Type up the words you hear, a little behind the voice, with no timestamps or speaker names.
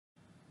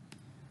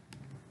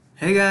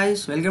Hey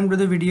guys, welcome to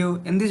the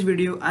video. In this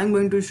video, I'm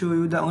going to show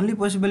you the only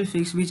possible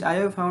fix which I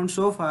have found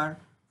so far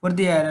for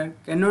the error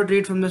cannot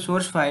read from the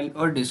source file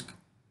or disk.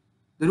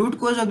 The root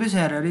cause of this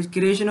error is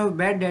creation of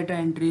bad data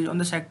entries on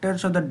the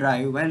sectors of the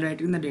drive while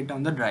writing the data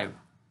on the drive.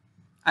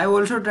 I've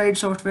also tried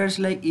softwares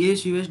like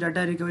ESUS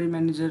Data Recovery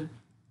Manager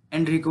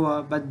and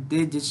Recoa, but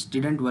they just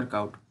didn't work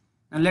out.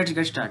 Now let's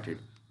get started.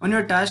 On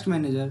your task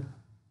manager,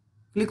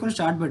 click on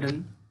start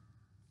button,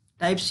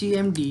 type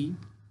CMD,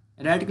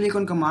 right click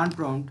on command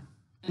prompt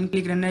and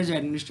click run as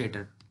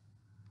administrator.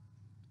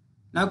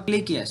 Now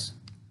click yes.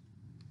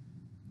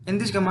 In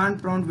this command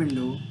prompt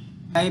window,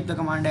 type the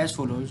command as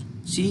follows: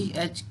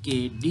 chkdsk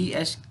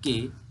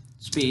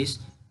space.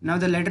 Now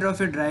the letter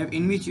of your drive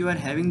in which you are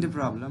having the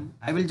problem.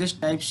 I will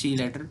just type C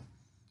letter.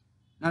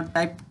 Now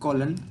type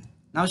colon.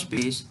 Now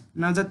space.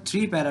 Now the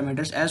three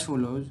parameters as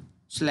follows: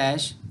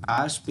 slash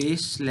r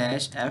space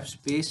slash f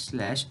space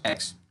slash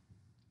x.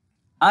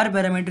 R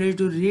parameter is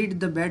to read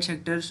the bad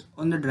sectors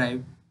on the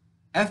drive.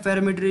 F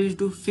parameter is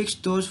to fix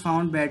those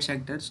found bad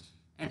sectors,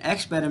 and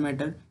X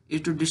parameter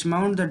is to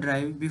dismount the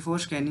drive before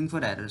scanning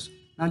for errors.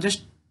 Now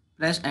just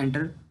press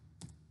enter.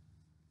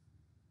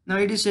 Now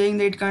it is saying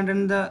that it can't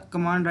run the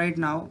command right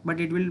now, but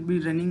it will be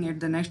running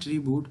at the next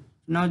reboot.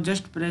 Now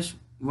just press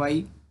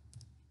Y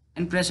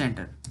and press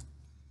enter.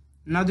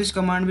 Now this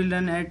command will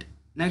run at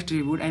next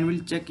reboot and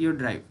will check your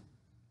drive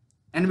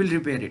and will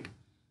repair it.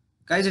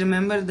 Guys,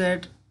 remember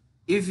that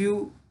if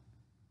you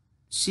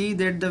see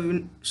that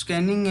the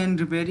scanning and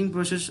repairing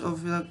process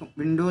of the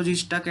Windows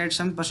is stuck at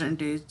some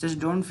percentage, just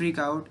don't freak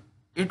out.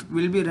 It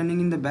will be running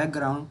in the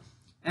background,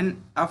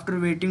 and after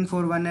waiting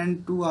for 1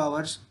 and 2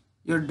 hours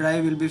your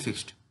drive will be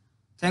fixed.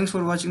 Thanks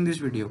for watching this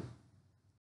video.